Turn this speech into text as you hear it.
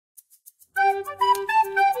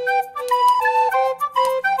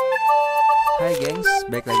Hai gengs,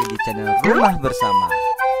 balik lagi di channel Rumah Bersama.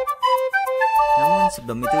 Namun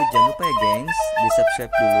sebelum itu jangan lupa ya gengs, di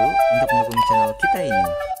subscribe dulu untuk mendukung channel kita ini.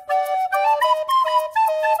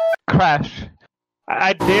 Crash.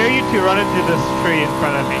 I dare you to run into this tree in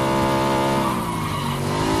front of me.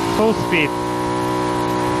 Full speed.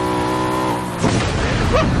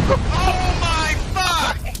 Oh my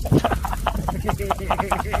fuck!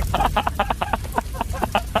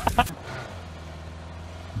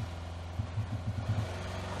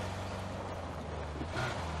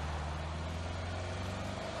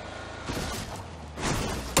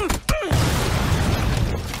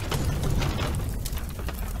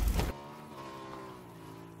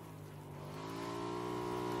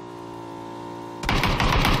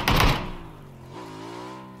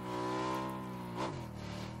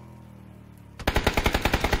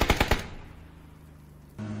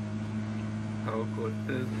 How could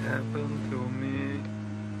this happen to me?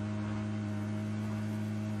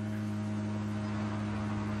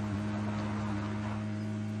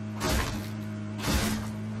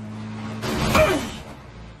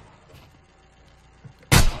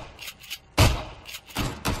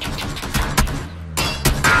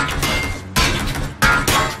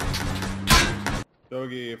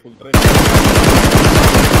 Yogi, full 3.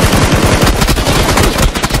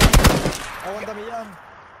 Aguántame ya.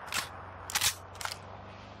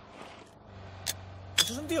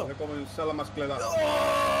 ¿Eso es un tío? Voy a comenzar la mascleta.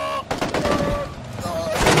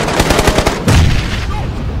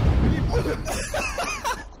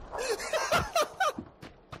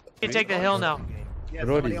 You take the hill now. Yeah,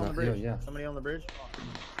 Road somebody is on the not bridge. here, yeah. Somebody on the bridge.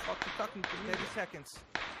 Fuck you talking for 30 seconds.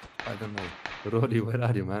 I don't know. Roddy, where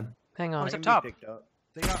are you, man? Hang on. Where's Up the top. Picked up.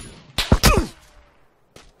 They got.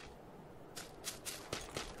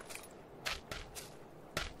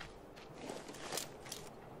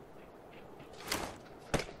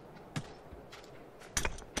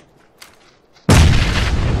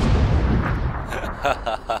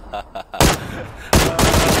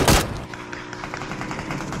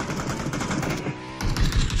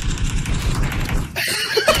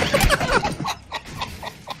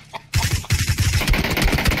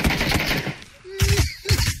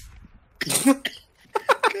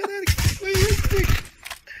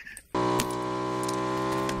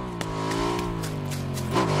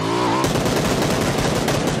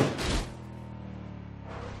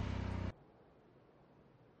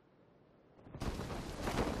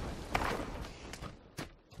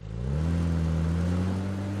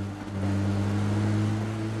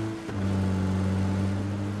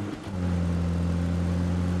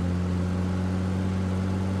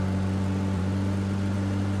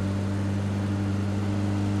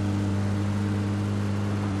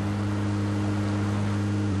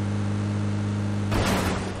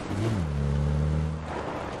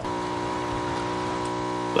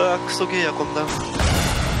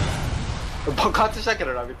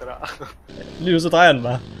 Liv, så dreier den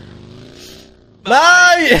meg.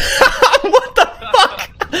 Nei! What the fuck?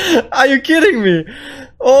 Are you kidding me?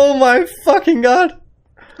 Oh my fucking god.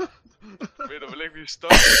 Weet je wel even je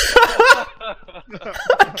start?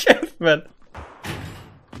 Kæft, mand.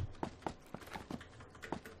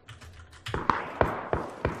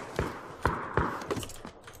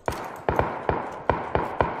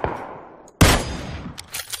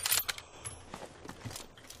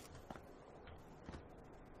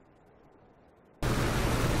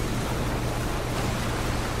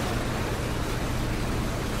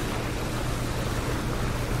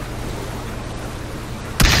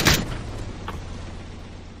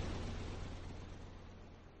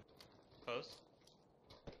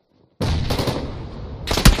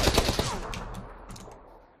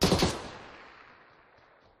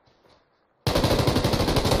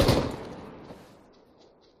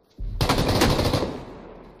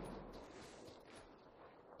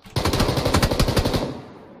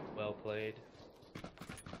 Well played.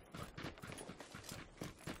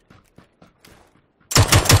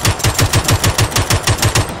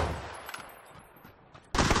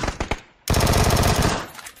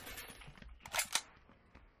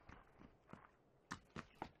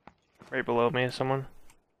 Right below me is someone.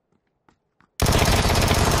 I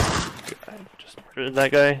just murdered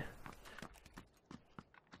that guy.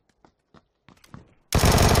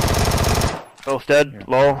 Both dead.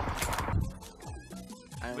 Lol.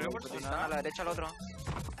 Hay una persona a la derecha al otro.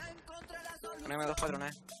 Poneme dos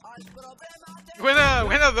patrones. Buena,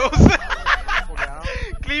 buena dos.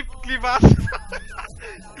 Clipas.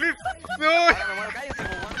 Clip. No.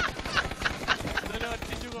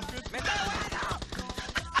 Cállate,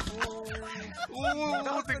 Uh.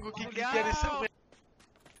 tengo que quitar esa wea.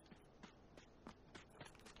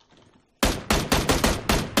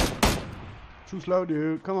 Too slow,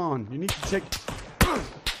 dude. Come on. You need to take...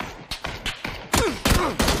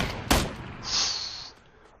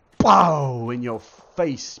 Wow! In your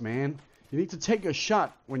face, man. You need to take your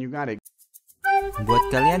shot when you got it. Buat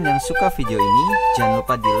kalian yang suka video ini, jangan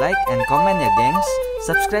lupa di like and comment ya gengs.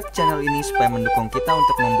 Subscribe channel ini supaya mendukung kita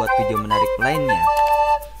untuk membuat video menarik lainnya.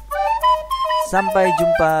 Sampai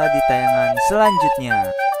jumpa di tayangan selanjutnya.